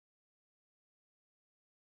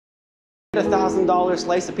$1,000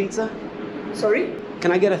 slice of pizza? Sorry?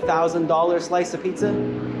 Can I get $1,000 slice of pizza?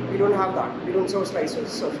 We don't have that. We don't serve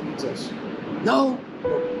slices of pizzas. No? No,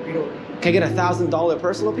 we don't. Can I get $1,000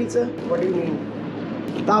 personal pizza? What do you mean?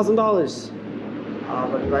 $1,000.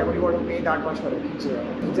 But why would you want to pay that much for a pizza?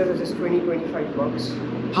 Pizzas are just 20-25 bucks.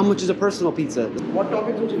 How much is a personal pizza? What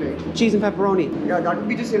toppings would you like? Cheese and pepperoni. Yeah, that would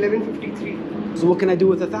be just $11.53. So what can I do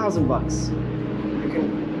with $1,000? You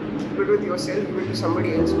can keep it with yourself, give it to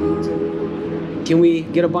somebody else who needs it. Can we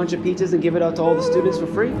get a bunch of pizzas and give it out to all the students for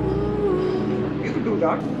free? You could do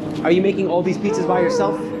that. Are you making all these pizzas by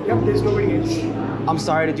yourself? Yep, there's nobody else. I'm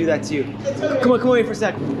sorry to do that to you. Come on here for a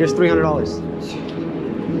sec. Here's $300.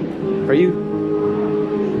 For you.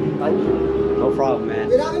 Thank you. No problem, man.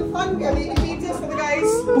 We're having fun. We're making pizzas for the guys.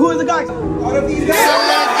 Who are the guys? All of these guys.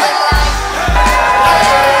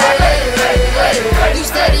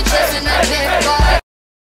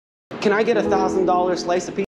 Can I get $1,000 slice of pizza?